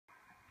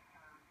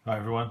Hi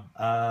everyone.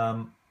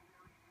 I've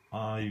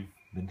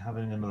been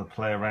having another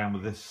play around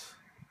with this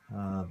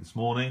this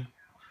morning.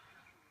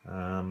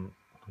 I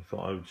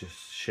thought I would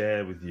just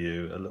share with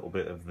you a little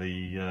bit of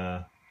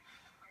the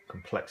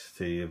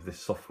complexity of this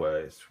software.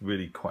 It's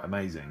really quite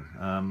amazing.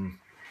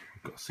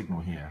 We've got a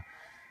signal here,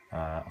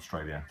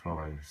 Australia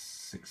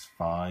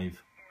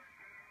 12065,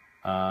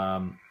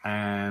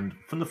 and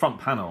from the front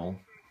panel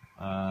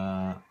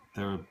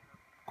there are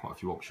quite a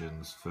few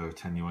options for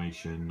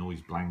attenuation,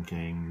 noise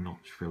blanking,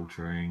 notch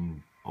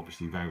filtering.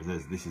 Obviously,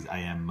 this is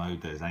AM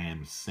mode. There's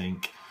AM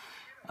sync,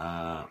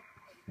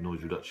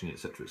 noise reduction,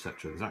 etc.,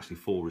 etc. There's actually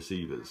 4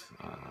 receivers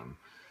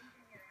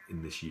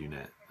in this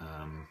unit,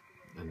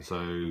 and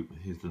so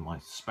here's my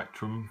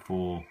spectrum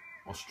for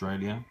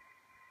Australia.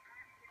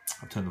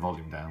 I've turned the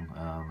volume down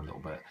a little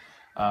bit,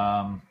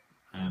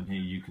 and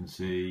here you can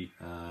see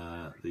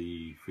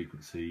the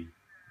frequency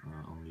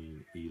on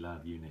the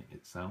Elad unit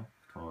itself,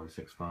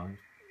 12065.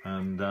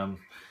 And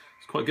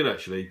it's quite good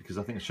actually, because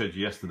I think I showed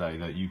you yesterday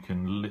that you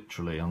can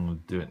literally, I'm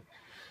going to do it,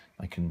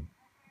 I can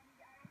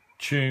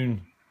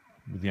tune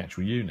with the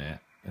actual unit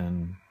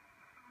and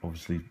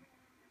obviously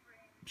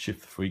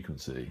shift the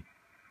frequency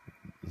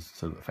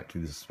so that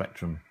effectively the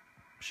spectrum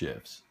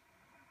shifts.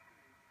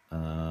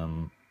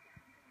 But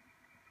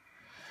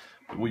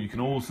what you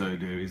can also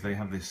do is they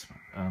have this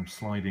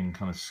sliding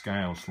kind of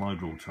scale,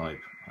 slide rule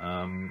type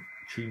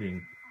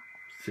tuning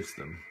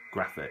system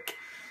graphic.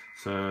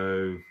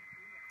 So,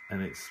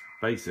 and it's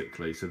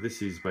basically, so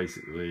this is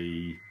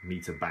basically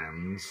meter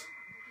bands,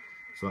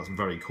 so that's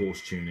very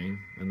coarse tuning,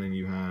 and then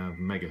you have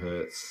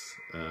megahertz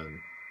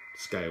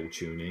scale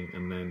tuning,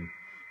 and then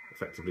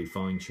effectively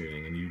fine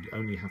tuning, and you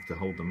only have to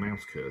hold the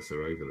mouse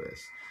cursor over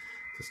this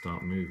to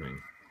start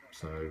moving.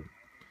 So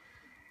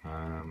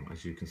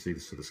as you can see,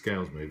 so the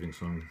scale's moving,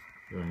 so I'm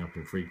going up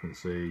in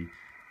frequency.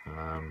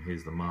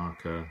 Here's the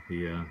marker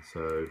here,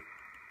 so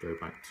go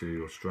back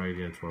to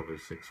Australia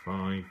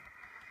 12065.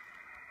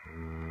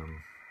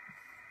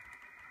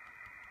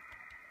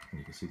 And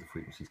you can see the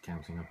frequencies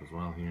counting up as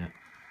well here.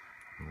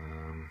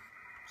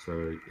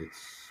 So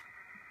it's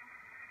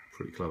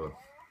pretty clever.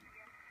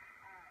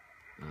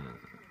 There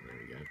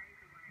we go.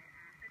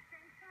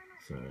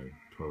 So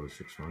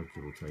 12065,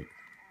 give or take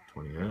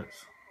 20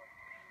 hertz.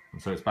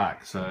 And so it's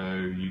back. So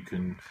you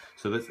can,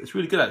 it's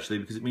really good actually,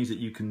 because it means that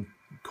you can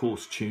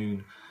coarse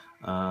tune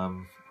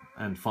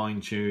and fine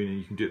tune, and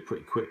you can do it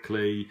pretty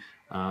quickly.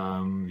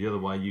 The other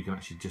way, you can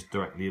actually just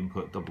directly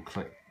input, double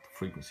click the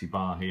frequency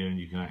bar here, and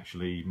you can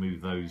actually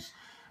move those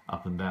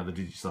up and down, the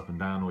digits up and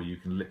down, or you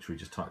can literally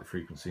just type the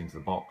frequency into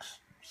the box.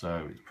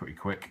 So it's pretty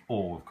quick.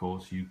 Or of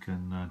course you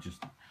can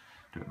just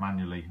do it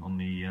manually on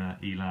the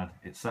Elad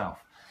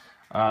itself.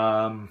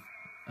 And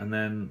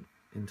then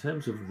in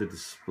terms of the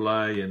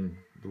display and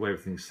the way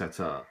everything's set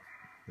up,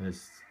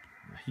 there's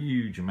a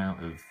huge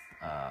amount of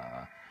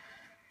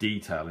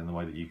detail in the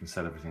way that you can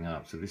set everything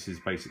up. So this is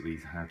basically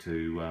how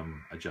to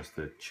adjust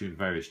the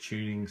various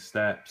tuning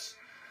steps,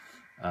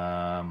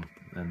 and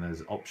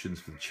there's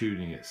options for the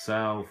tuning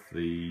itself,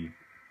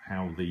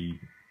 how the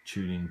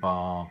tuning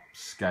bar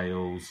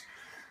scales,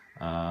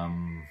 how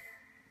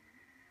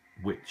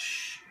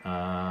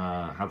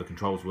the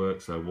controls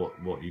work, so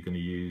what you're going to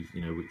use,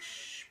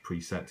 which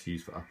preset to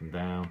use for up and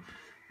down,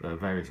 the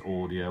various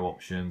audio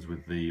options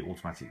with the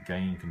automatic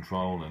gain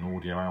control and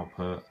audio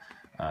output,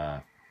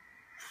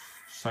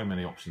 so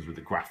many options with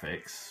the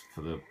graphics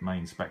for the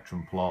main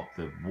spectrum plot,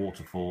 the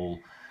waterfall.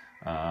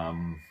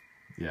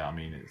 Yeah, I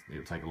mean,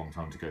 it'll take a long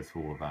time to go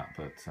through all of that,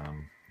 but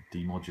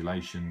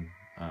demodulation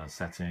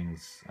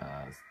settings,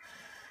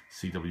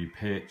 CW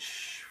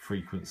pitch,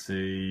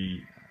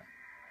 frequency,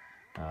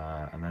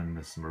 and then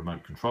there's some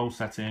remote control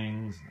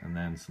settings, and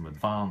then some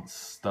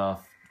advanced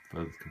stuff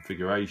for the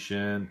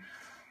configuration,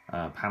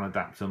 pan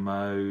adapter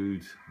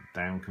mode,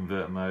 down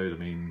converter mode. I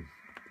mean,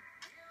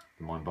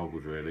 the mind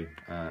boggles really.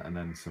 And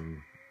then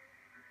some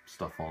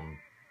stuff on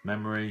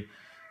memory,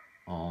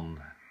 on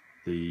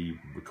the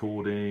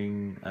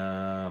recording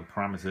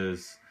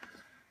parameters,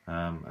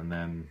 and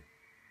then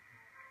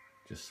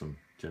just some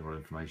general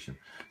information.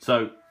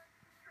 So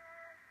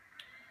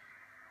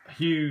a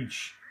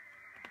huge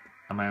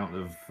amount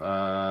of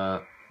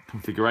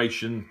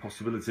configuration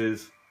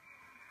possibilities.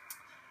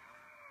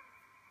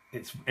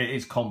 It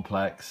is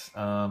complex.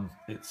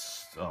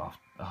 It's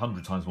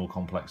 100 times more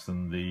complex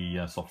than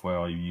the software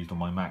I used on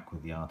my Mac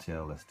with the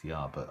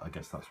RTL-SDR, but I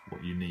guess that's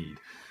what you need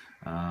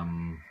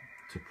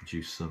to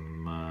produce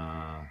some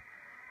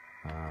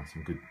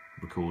good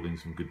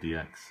recordings, some good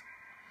DX.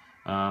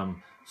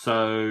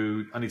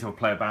 So I need to have a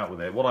play about with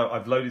it.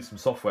 I've loaded some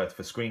software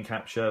for screen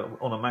capture.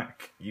 On a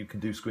Mac, you can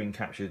do screen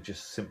capture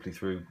just simply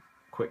through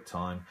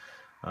QuickTime.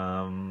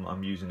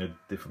 I'm using a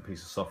different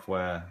piece of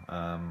software.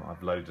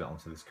 I've loaded it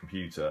onto this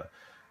computer,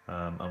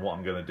 and what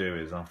I'm going to do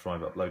is, after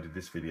I've uploaded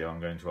this video, I'm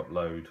going to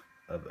upload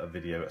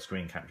a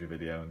screen capture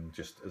video, and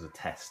just as a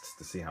test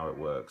to see how it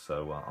works.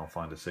 So I'll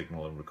find a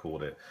signal and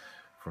record it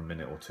for a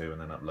minute or two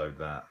and then upload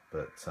that.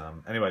 But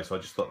anyway, so I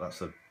just thought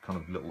that's a kind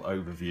of little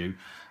overview.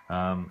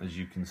 As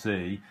you can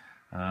see,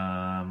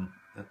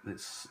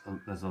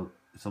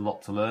 it's it's a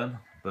lot to learn,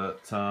 but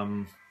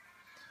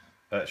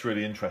it's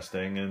really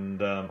interesting,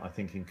 and I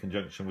think in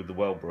conjunction with the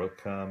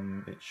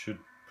Wellbrook, it should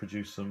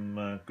produce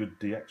some good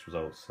DX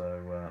results. So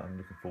I'm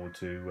looking forward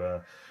to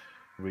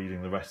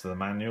reading the rest of the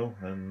manual,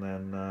 and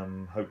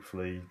then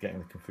hopefully getting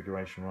the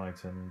configuration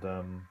right, and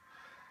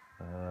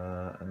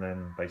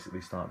then basically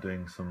start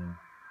doing some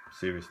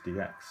serious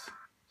DX.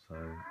 So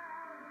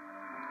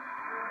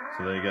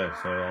there you go.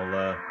 So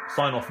I'll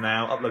sign off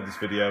now, upload this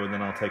video, and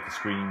then I'll take a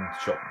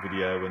screenshot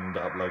video and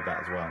upload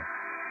that as well.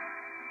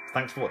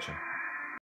 Thanks for watching.